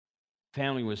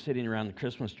family was sitting around the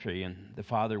Christmas tree, and the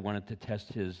father wanted to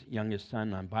test his youngest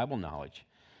son on Bible knowledge.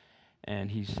 And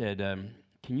he said,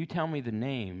 can you tell me the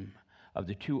name of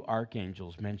the two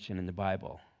archangels mentioned in the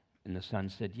Bible? And the son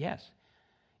said, yes,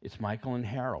 it's Michael and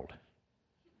Harold.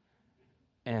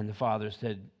 And the father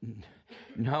said,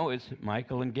 no, it's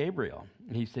Michael and Gabriel.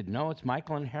 And he said, no, it's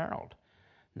Michael and Harold.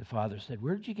 And the father said,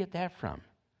 where did you get that from?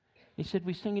 He said,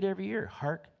 we sing it every year.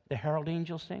 Hark, the herald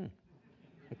angels sing.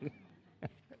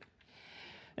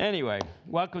 Anyway,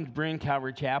 welcome to Berean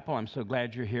Calvary Chapel. I'm so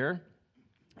glad you're here.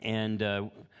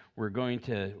 And we're going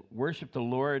to worship the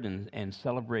Lord and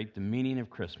celebrate the meaning of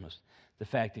Christmas, the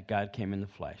fact that God came in the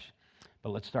flesh. But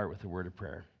let's start with a word of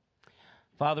prayer.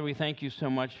 Father, we thank you so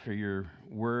much for your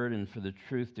word and for the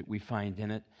truth that we find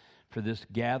in it, for this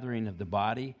gathering of the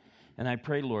body. And I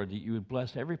pray, Lord, that you would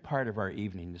bless every part of our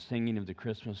evening, the singing of the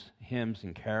Christmas hymns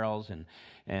and carols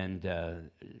and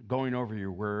going over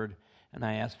your word. And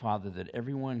I ask, Father, that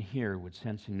everyone here would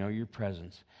sense and know your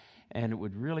presence, and it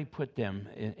would really put them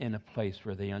in a place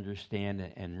where they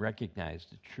understand and recognize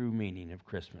the true meaning of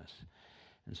Christmas.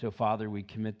 And so, Father, we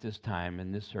commit this time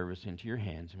and this service into your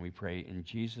hands, and we pray in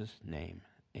Jesus' name,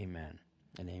 amen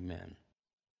and amen.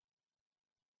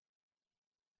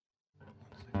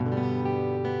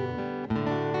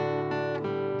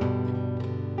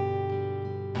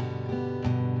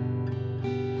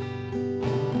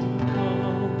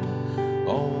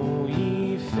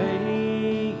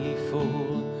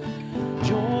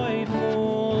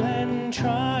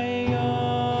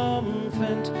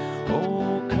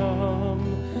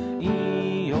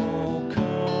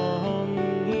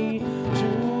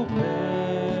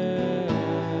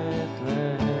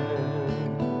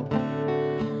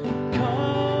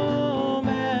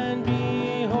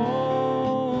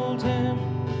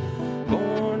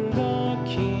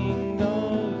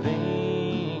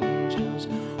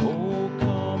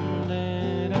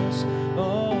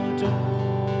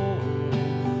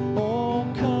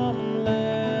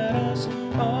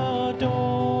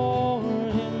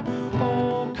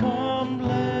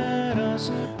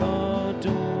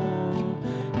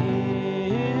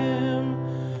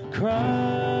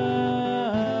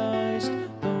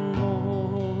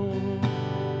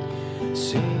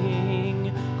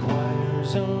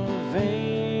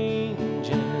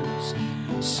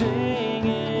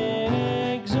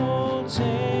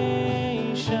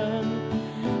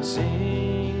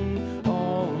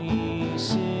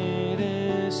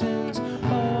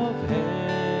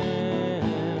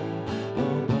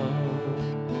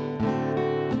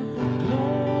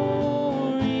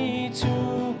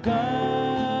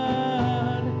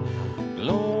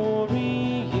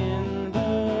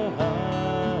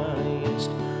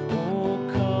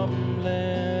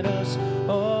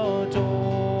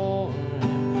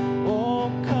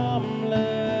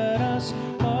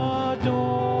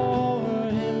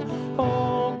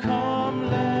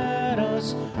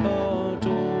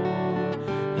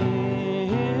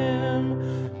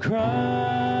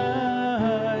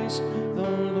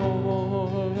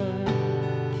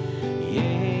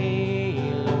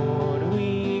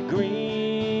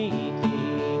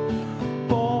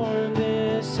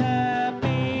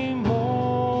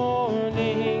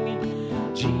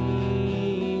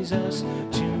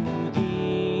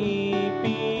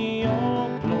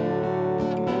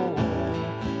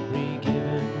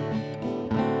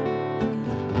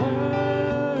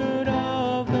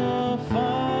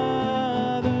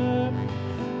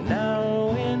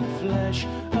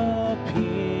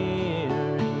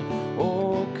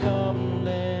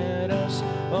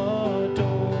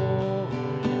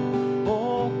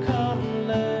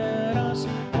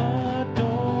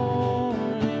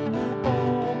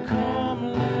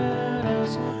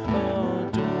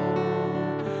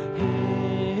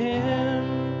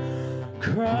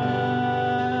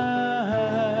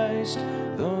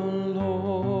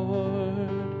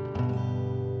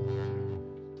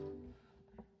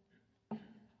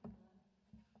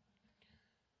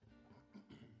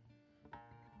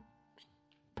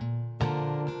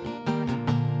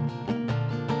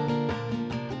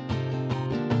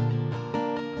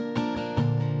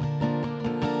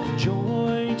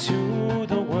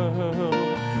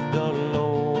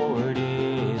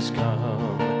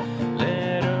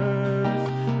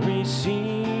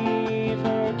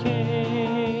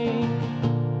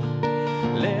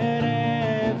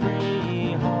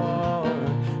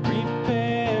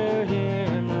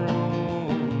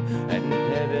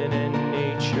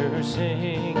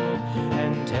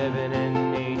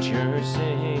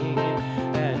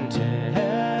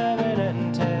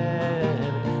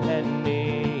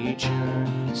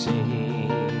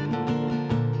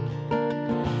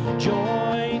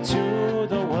 Joy to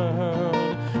the world.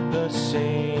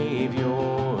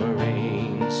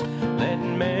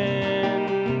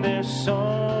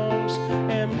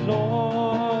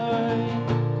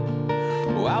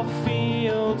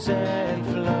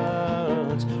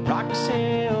 rocks,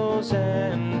 hills,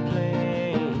 and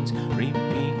plains.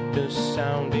 Repeat the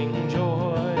sounding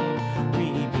joy.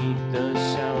 Repeat the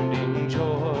sounding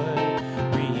joy.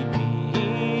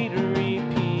 Repeat,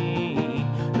 repeat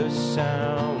the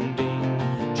sounding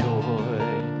joy.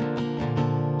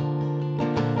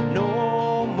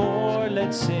 No more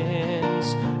let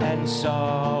sins and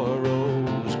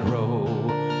sorrows grow.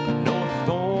 No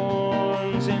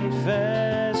thorns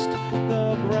infest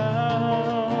the ground.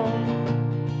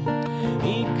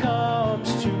 He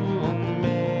comes to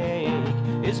make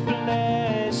his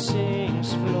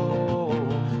blessings flow.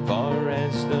 Far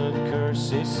as the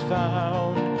curse is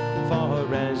found,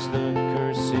 far as the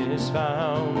curse is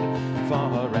found,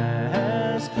 far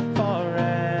as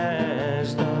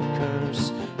the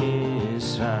curse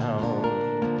is found.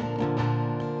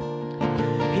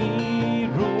 He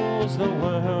rules the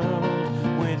world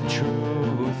with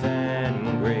truth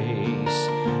and grace,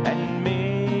 and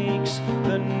makes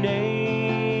the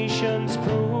nations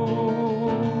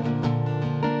prove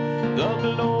the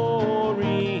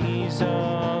glories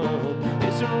of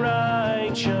his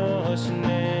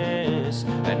righteousness,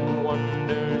 and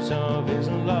wonders of his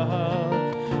love,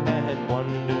 and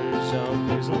wonders of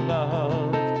his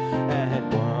love,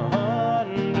 and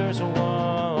wonders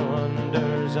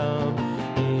of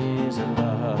his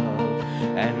love,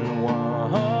 and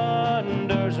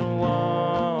wonders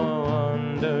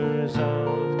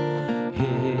of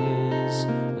his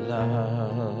love.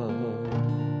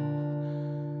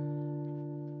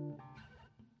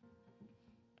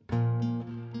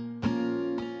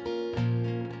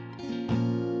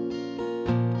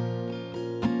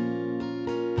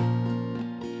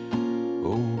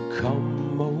 Oh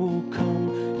come,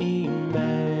 Emmanuel,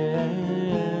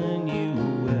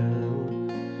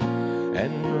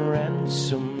 and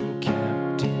ransom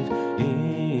captive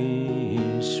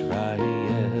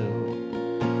Israel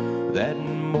that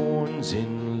mourns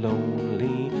in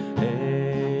lonely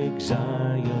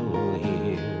exile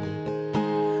here,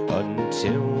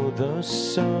 until the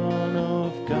Son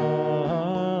of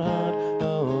God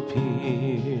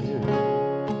appear.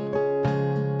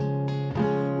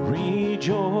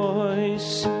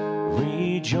 Rejoice,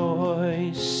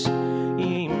 rejoice,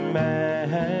 Emmanuel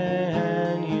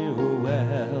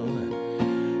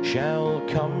shall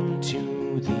come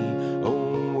to thee,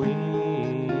 O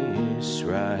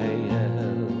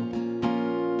Israel.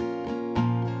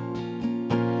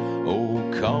 O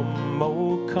come,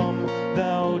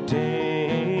 thou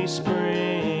day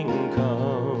spring,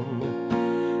 come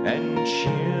and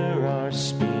cheer our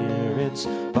spirits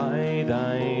by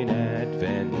thine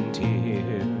advent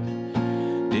here.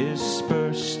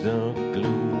 Disperse the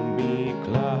gloomy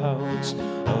clouds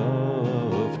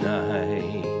of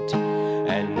night,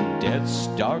 and death's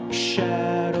dark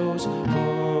shadows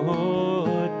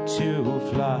put to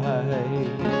flight.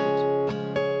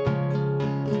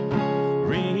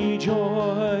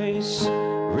 Rejoice,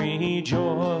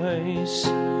 rejoice,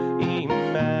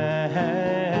 Emmanuel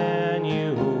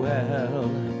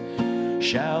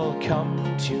shall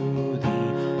come to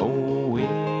thee, O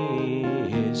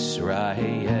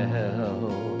Israel.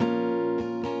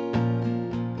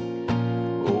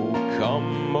 O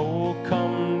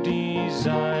come,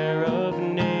 desire of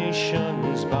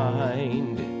nations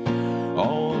bind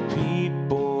all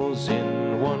peoples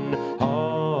in one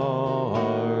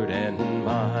heart and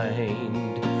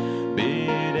mind.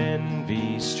 Bid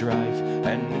envy, strife,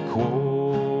 and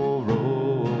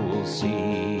quarrel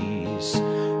cease.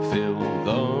 Fill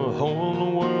the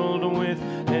whole world with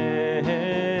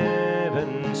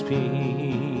heaven's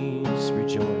peace.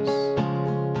 Rejoice,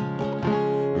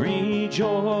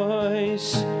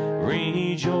 rejoice,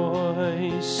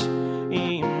 rejoice,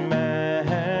 Emmanuel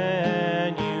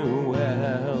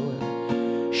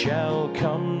shall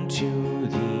come to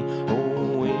thee,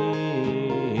 O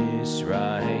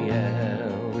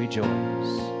Israel.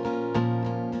 Rejoice,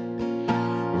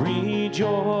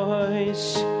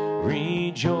 rejoice,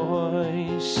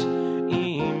 rejoice,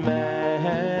 Emmanuel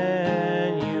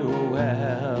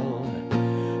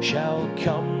shall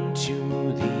come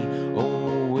to thee,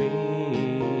 O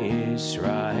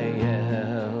Israel.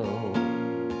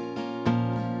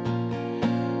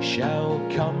 Shall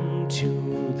come to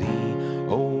thee,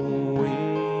 O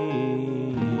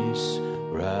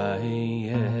Israel.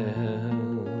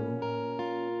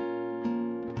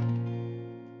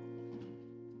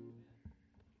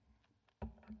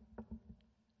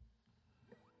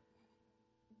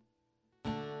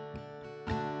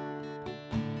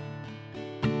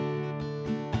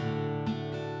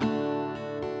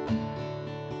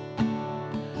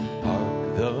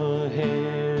 The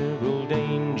herald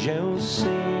angels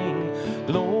sing,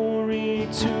 glory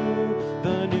to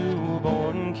the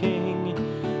newborn King.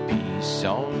 peace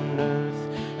on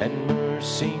earth and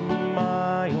mercy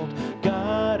mild,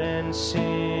 God and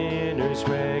sinners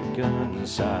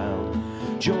reconciled.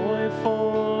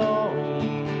 Joyful all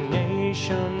ye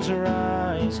nations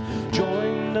rise,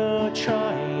 join the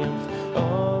triumph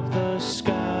of the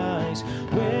skies.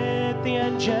 With the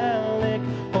angelic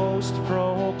host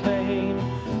proclaim,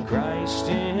 Christ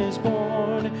is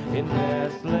born in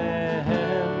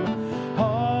Bethlehem.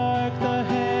 Hark the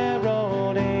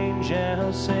herald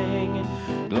angels sing,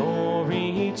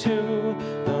 glory to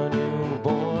the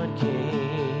newborn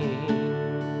King.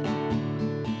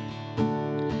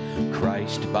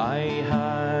 Christ by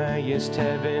highest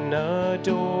heaven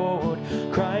adored,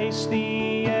 Christ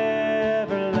the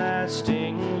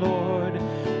everlasting Lord.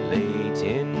 Late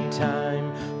in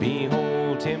time,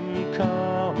 behold him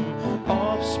come,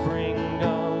 offspring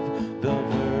of the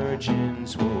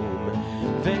Virgin's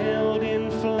womb. Veiled in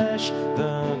flesh,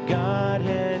 the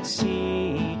Godhead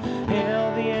see.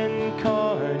 Hail the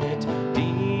incarnate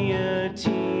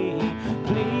deity,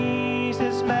 pleased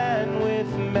as man with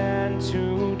man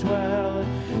to dwell.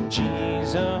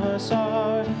 Jesus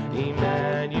our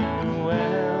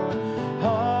Emmanuel.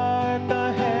 Hark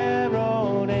the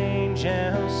herald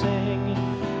angels sing,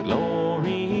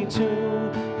 glory to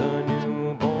the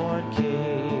newborn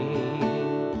King.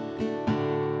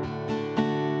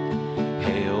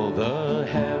 Hail the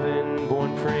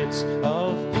heaven-born Prince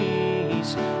of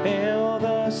Peace, hail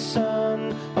the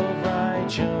Son of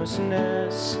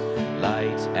Righteousness.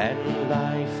 Light and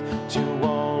life to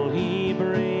all he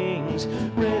brings,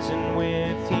 risen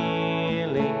with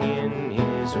healing in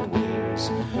his wings.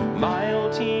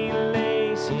 Mild he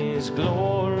lays his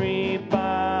glory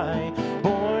by,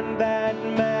 born that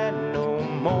man no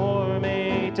more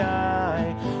may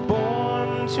die.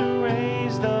 Born to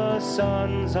raise the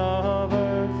sons of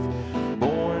earth,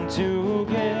 born to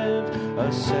give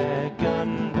a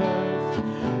second birth.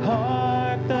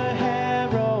 Hark the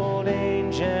herald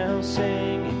angels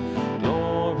sing,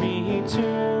 glory to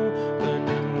the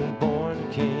newborn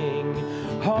King.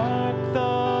 Hark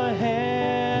the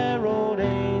herald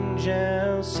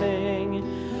angels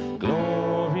sing,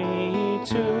 glory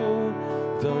to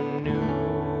the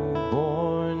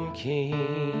newborn King.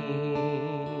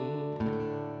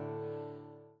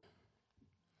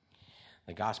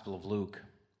 The Gospel of Luke.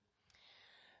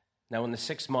 Now in the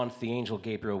 6th month, the angel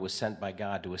Gabriel was sent by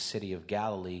God to a city of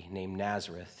Galilee named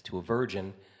Nazareth, to a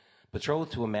virgin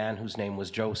betrothed to a man whose name was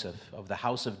Joseph, of the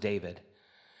house of David,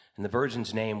 and the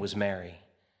virgin's name was Mary.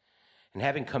 And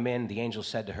having come in, the angel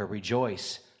said to her,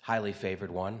 Rejoice, highly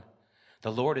favored one,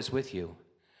 the Lord is with you.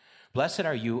 Blessed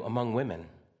are you among women.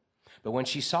 But when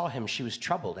she saw him, she was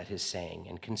troubled at his saying,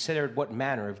 and considered what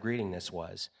manner of greeting this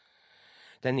was.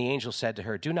 Then the angel said to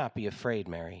her, Do not be afraid,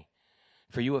 Mary,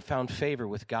 for you have found favor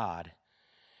with God.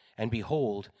 And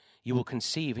behold, you will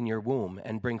conceive in your womb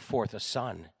and bring forth a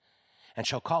son, and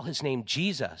shall call his name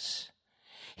Jesus.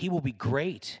 He will be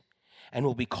great and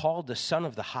will be called the Son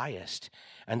of the Highest,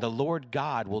 and the Lord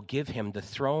God will give him the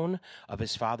throne of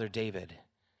his father David.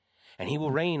 And he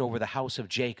will reign over the house of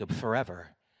Jacob forever,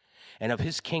 and of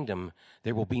his kingdom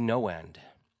there will be no end.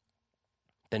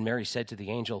 Then Mary said to the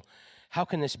angel, How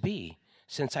can this be,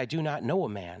 since I do not know a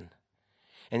man?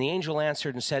 And the angel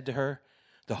answered and said to her,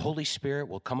 The Holy Spirit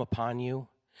will come upon you,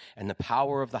 and the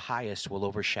power of the Highest will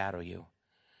overshadow you.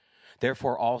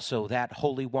 Therefore also that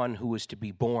Holy One who is to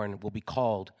be born will be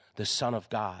called the Son of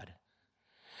God.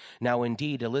 Now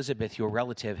indeed Elizabeth, your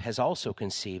relative, has also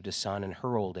conceived a son in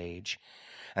her old age,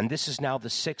 and this is now the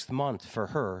 6th month for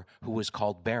her who is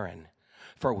called barren.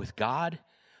 For with God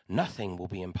nothing will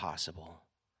be impossible.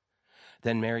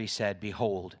 Then Mary said,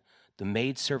 Behold, the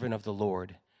maidservant of the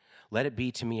Lord, let it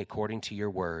be to me according to your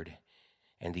word.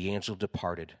 And the angel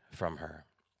departed from her.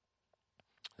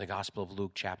 The Gospel of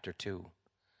Luke, chapter 2.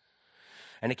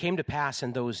 And it came to pass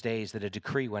in those days that a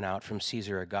decree went out from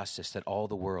Caesar Augustus that all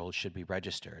the world should be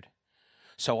registered.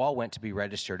 So all went to be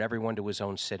registered, everyone to his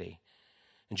own city.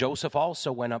 And Joseph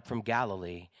also went up from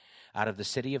Galilee, out of the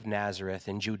city of Nazareth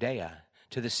in Judea,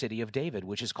 to the city of David,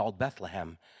 which is called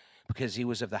Bethlehem, because he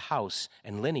was of the house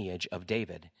and lineage of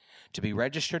David, to be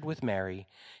registered with Mary,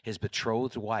 his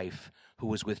betrothed wife, who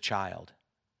was with child.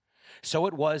 So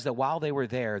it was that while they were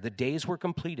there, the days were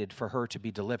completed for her to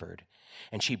be delivered.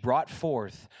 And she brought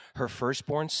forth her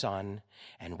firstborn son,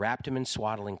 and wrapped him in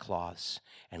swaddling cloths,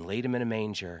 and laid him in a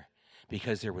manger,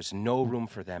 because there was no room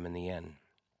for them in the inn.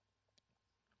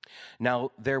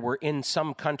 Now there were in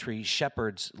some countries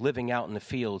shepherds living out in the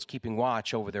fields, keeping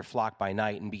watch over their flock by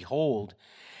night. And behold,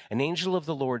 an angel of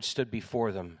the Lord stood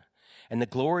before them, and the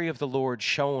glory of the Lord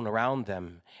shone around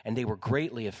them, and they were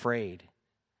greatly afraid.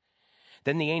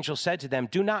 Then the angel said to them,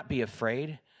 Do not be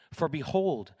afraid, For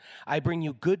behold, I bring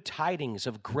you good tidings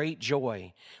of great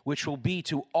joy, which will be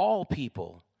to all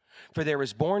people. For there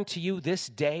is born to you this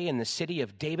day in the city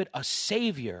of David a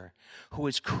Savior, who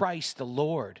is Christ the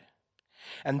Lord.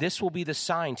 And this will be the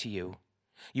sign to you.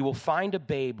 You will find a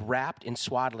babe wrapped in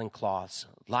swaddling cloths,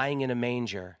 lying in a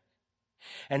manger.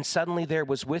 And suddenly there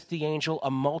was with the angel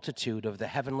a multitude of the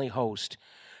heavenly host,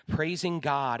 praising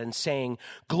God and saying,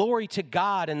 Glory to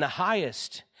God in the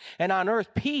highest, and on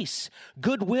earth peace,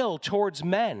 goodwill towards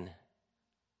men.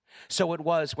 So it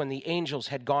was when the angels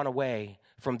had gone away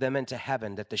from them into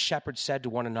heaven that the shepherds said to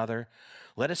one another,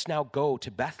 Let us now go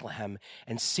to Bethlehem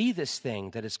and see this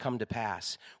thing that has come to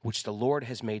pass, which the Lord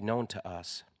has made known to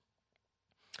us.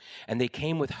 And they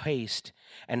came with haste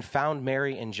and found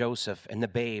Mary and Joseph and the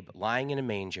babe lying in a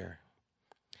manger.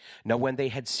 Now when they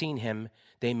had seen him,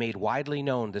 they made widely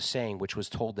known the saying which was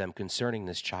told them concerning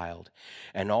this child.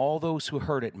 And all those who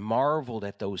heard it marveled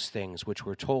at those things which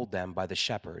were told them by the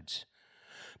shepherds.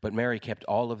 But Mary kept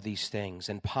all of these things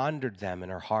and pondered them in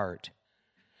her heart.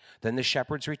 Then the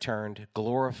shepherds returned,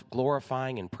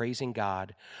 glorifying and praising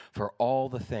God for all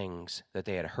the things that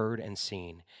they had heard and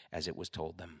seen as it was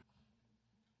told them.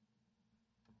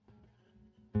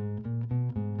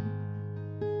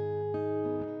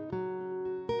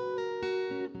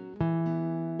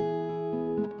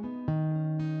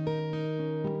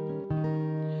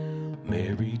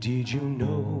 Mary, did you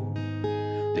know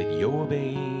that your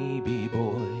baby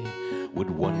boy would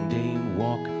one day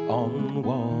walk on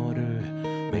water?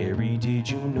 Mary, did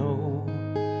you know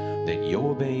that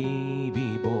your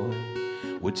baby boy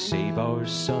would save our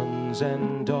sons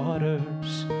and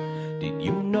daughters? Did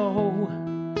you know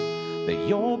that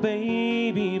your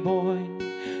baby boy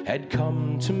had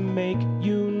come to make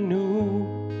you new?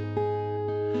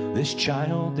 This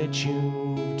child that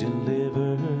you've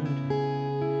delivered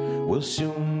will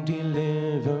soon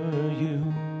deliver you.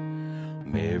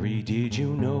 Mary, did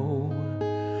you know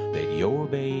that your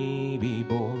baby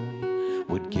boy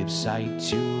would give sight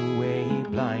to a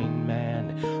blind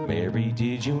man? Mary,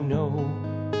 did you know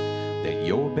that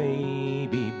your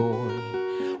baby boy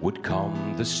would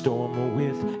calm the storm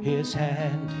with his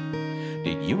hand?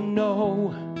 Did you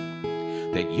know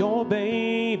that your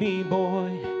baby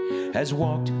boy has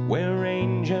walked where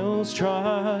angels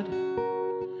trod?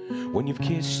 When you've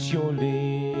kissed your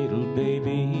little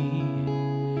baby,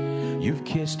 you've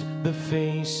kissed the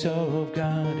face of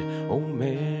God. Oh,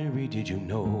 Mary, did you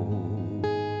know?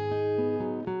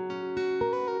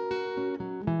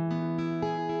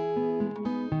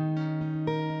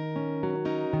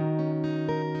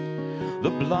 The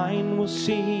blind will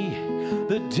see,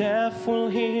 the deaf will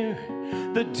hear,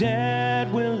 the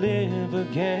dead will live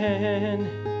again.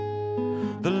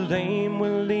 The lame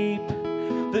will leap,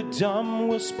 the dumb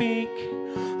will speak,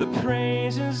 the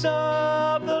praises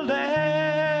of the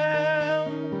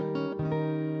Lamb.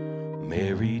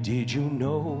 Mary, did you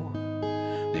know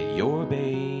that your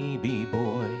baby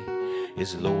boy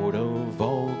is Lord of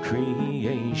all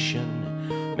creation?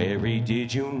 Mary,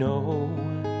 did you know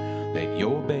that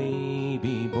your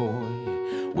baby boy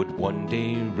would one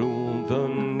day rule the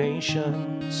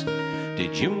nations?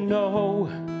 Did you know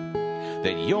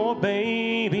that your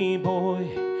baby boy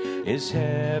is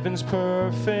heaven's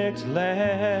perfect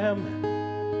lamb?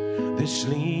 This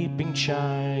sleeping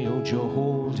child you're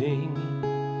holding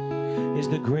is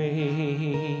the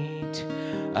great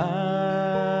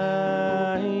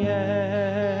I am.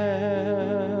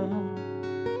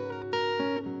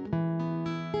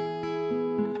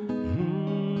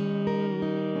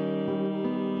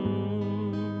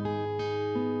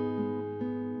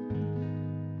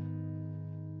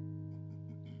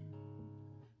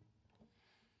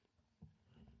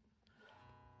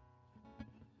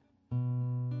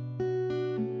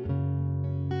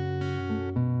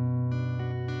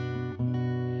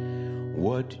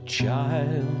 What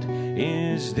child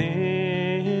is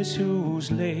this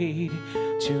who's laid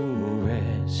to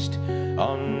rest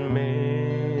on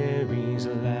Mary's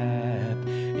lap,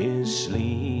 is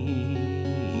sleeping,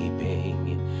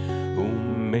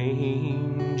 whom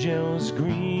angels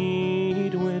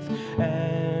greet with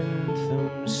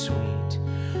anthems sweet,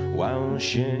 while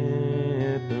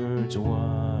shepherds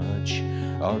watch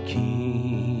are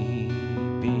keeping?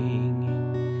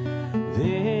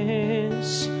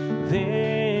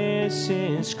 This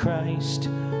is Christ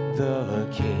the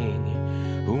King,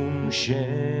 whom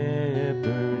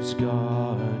shepherds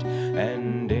guard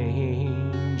and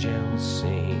angels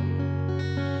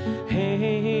sing.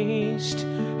 Haste,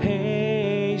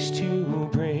 haste to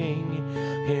bring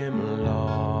him,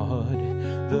 Lord,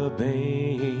 the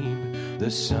babe,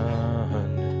 the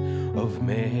Son of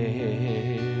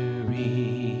Mary.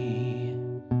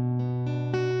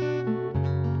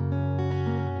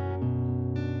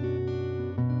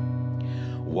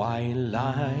 Why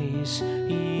lies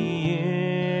he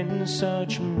in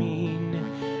such mean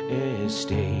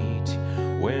estate,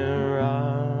 where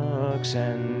ox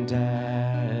and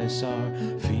ass are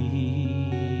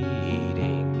feeding?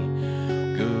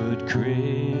 Good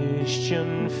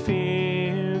Christian,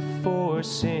 fear for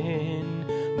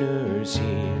sinners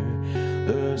here.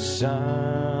 The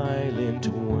silent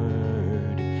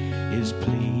word is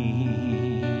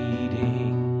pleading.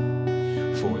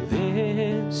 For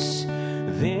this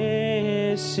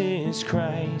is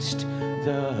Christ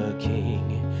the King,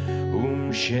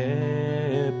 whom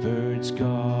shepherds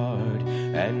guard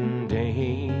and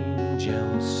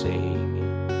angels sing.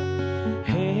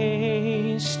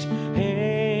 Haste,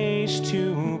 haste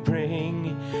to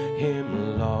bring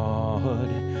him, Lord,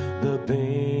 the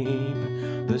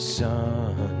babe, the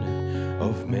Son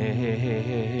of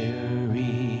Mary.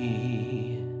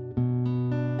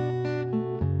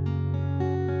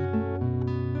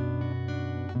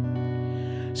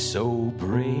 So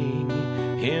bring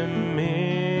him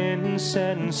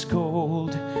incense,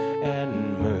 gold,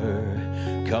 and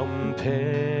myrrh. Come,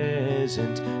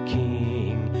 peasant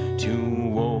king, to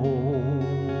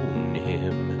own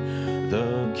him,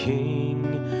 the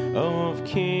King of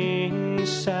kings.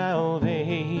 Salvation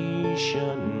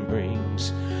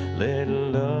brings. Let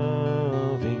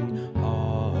loving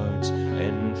hearts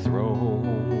enthrone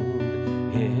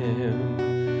him.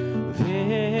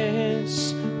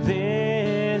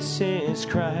 This is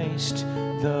Christ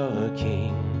the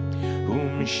King,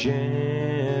 whom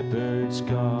shepherds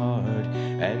guard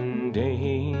and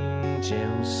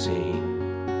angels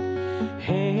sing.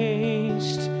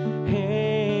 Haste,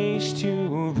 haste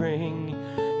to bring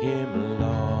him,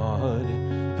 Lord,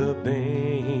 the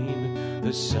babe,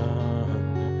 the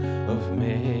Son of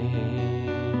Mary.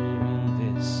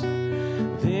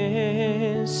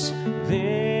 This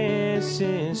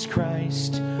is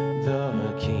Christ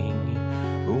the King,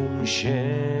 whom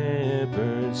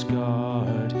shepherds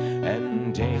guard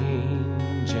and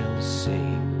angels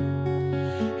sing.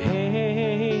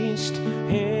 Haste,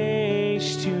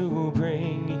 haste to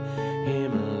bring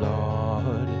him,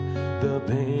 Lord, the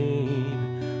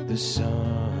babe, the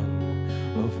Son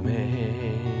of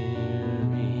Mary.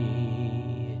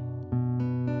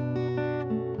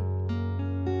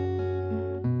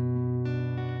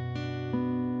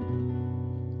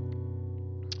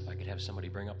 If I could have somebody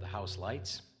bring up the house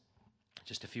lights.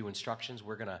 Just a few instructions.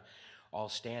 We're going to all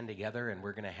stand together, and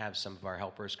we're going to have some of our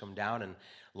helpers come down and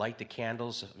light the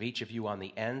candles of each of you on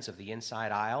the ends of the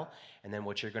inside aisle. And then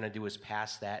what you're going to do is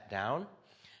pass that down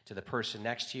to the person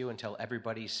next to you until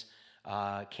everybody's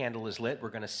candle is lit.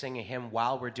 We're going to sing a hymn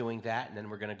while we're doing that, and then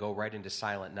we're going to go right into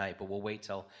Silent Night. But we'll wait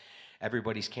till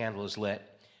everybody's candle is lit.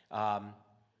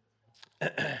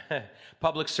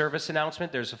 Public service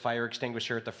announcement. There's a fire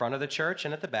extinguisher at the front of the church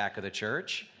and at the back of the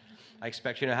church. I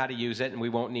expect you to know how to use it, and we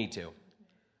won't need to.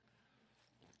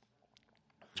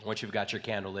 Once you've got your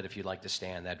candle lit, if you'd like to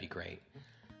stand, that'd be great.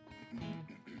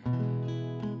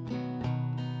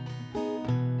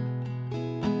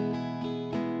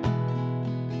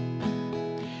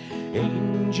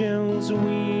 Angels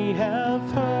we have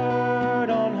heard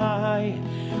on high,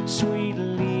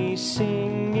 sweetly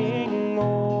singing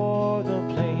o'er the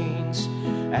plains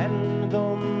and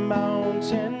the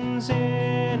mountains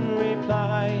in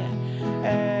reply,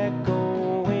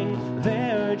 echoing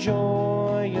their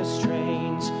joyous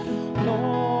strains.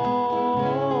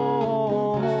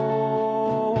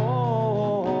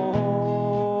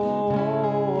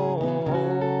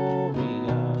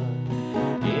 Gloria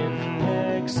in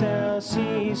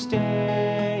excelsis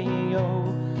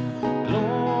Deo.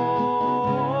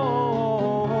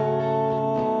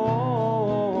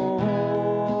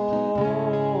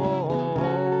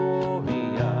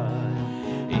 Gloria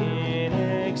in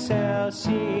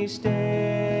excelsis Deo.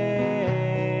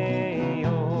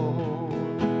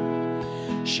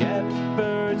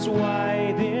 Shepherds,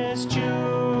 why this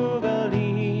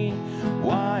jubilee?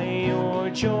 Why your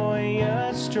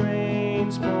joyous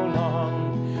strains prolong?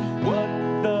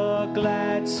 What the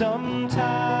gladsome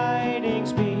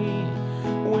tidings be,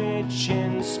 which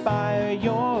inspire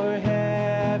your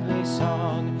heavenly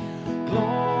song?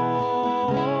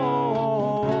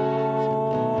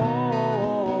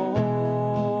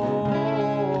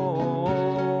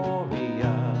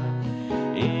 Gloria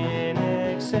in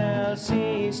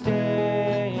excelsis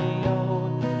Deo.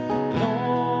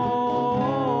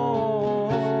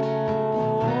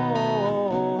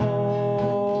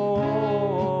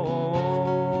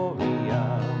 Gloria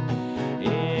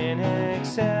in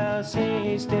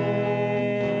excelsis Deo.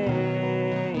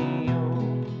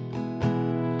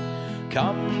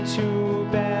 Come to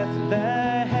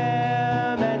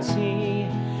Bethlehem and see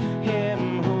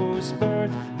him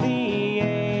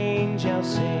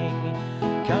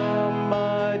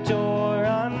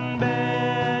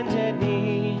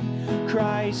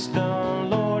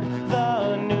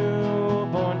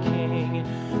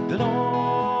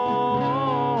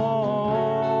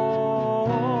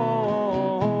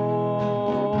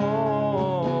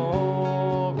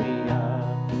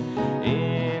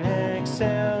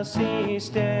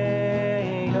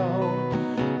stay, oh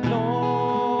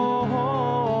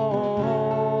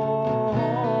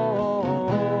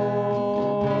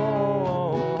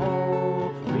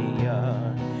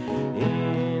Gloria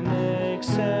in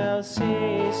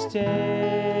excelsis Deo.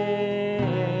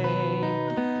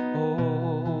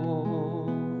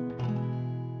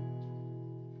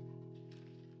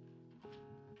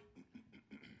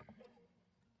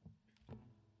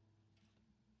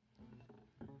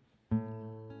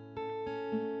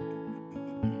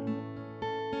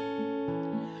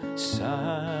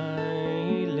 Silent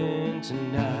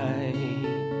night,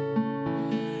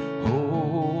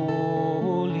 holy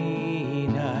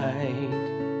night,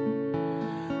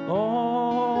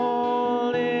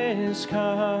 all is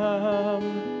calm,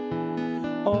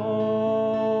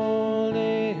 all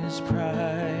is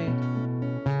bright,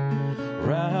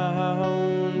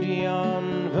 round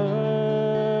yon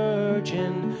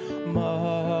virgin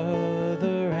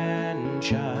mother and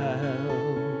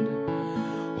child,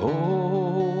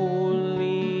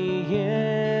 holy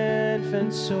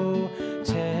infant, so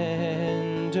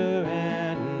tender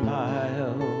and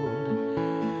mild,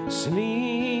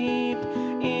 sleep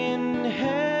in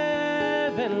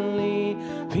heavenly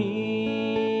peace,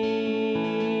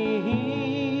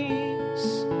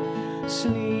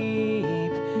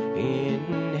 sleep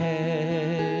in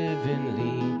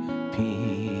heavenly peace.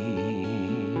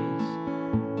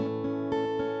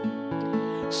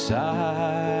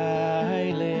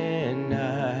 Silent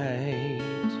night,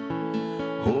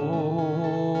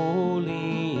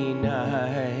 holy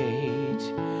night,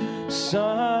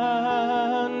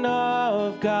 Son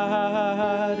of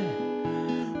God,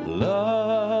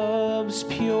 love's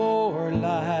pure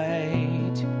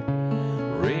light,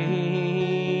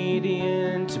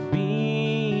 radiant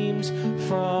beams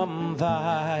from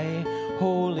thy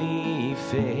holy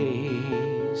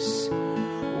face,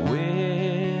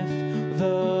 with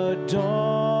the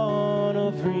dawn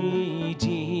of redeeming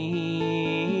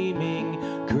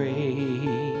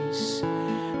grace.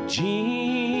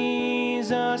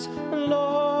 Jesus,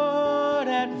 Lord,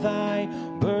 at thy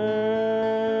birth,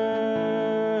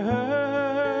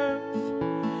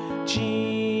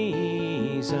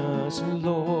 Jesus,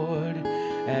 Lord,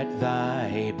 at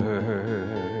thy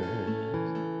birth.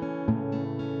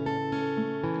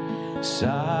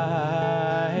 Silent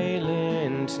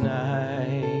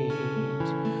night,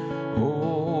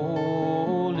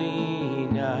 holy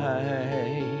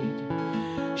night,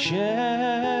 shepherds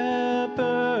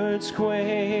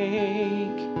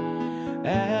quake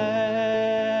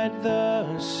at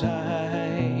the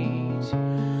sight,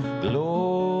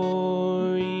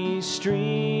 glory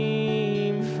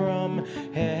stream from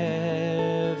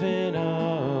heaven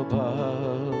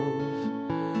above,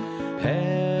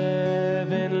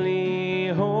 heavenly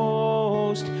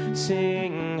host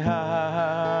sing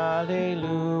hallelujah.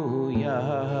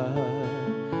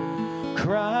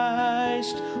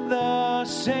 Christ the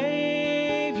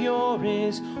Savior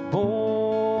is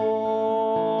born.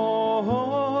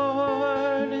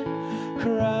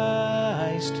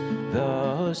 Christ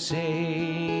the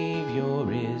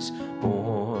Savior is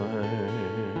born.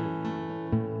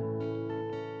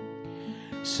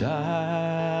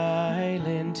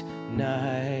 Silent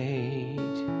night,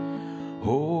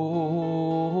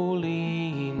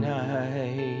 holy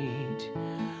night,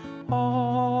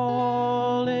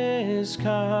 all is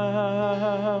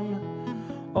calm,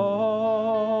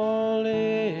 all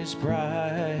is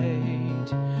bright,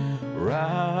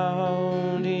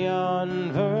 round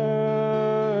yon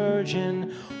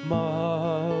virgin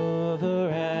mother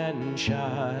and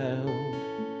child,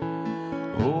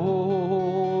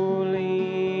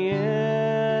 holy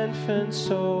infant,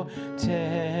 so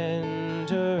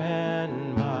tender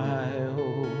and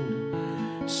mild,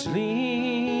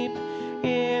 sleep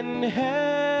in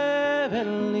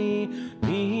heavenly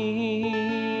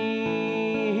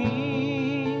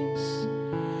peace,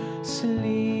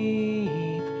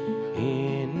 sleep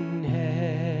in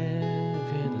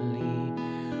heavenly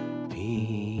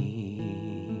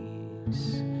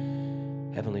peace.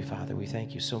 Heavenly Father, we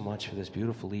thank you so much for this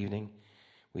beautiful evening.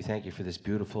 We thank you for this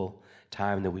beautiful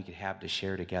time that we could have to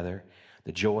share together,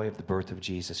 the joy of the birth of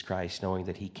Jesus Christ, knowing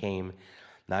that he came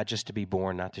not just to be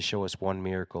born, not to show us one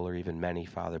miracle or even many,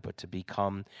 Father, but to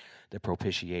become the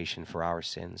propitiation for our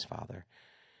sins, Father.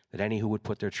 That any who would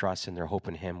put their trust and their hope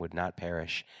in him would not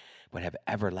perish, but have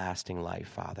everlasting life,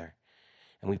 Father.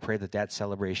 And we pray that that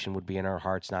celebration would be in our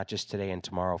hearts, not just today and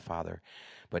tomorrow, Father,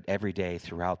 but every day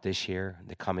throughout this year,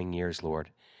 the coming years, Lord,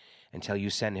 until you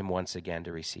send him once again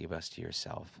to receive us to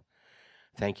yourself.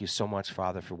 Thank you so much,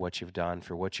 Father, for what you've done,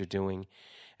 for what you're doing,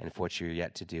 and for what you're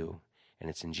yet to do. And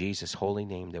it's in Jesus' holy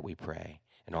name that we pray.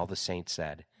 And all the saints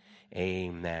said,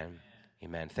 Amen.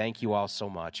 Amen. Thank you all so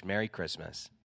much. Merry Christmas.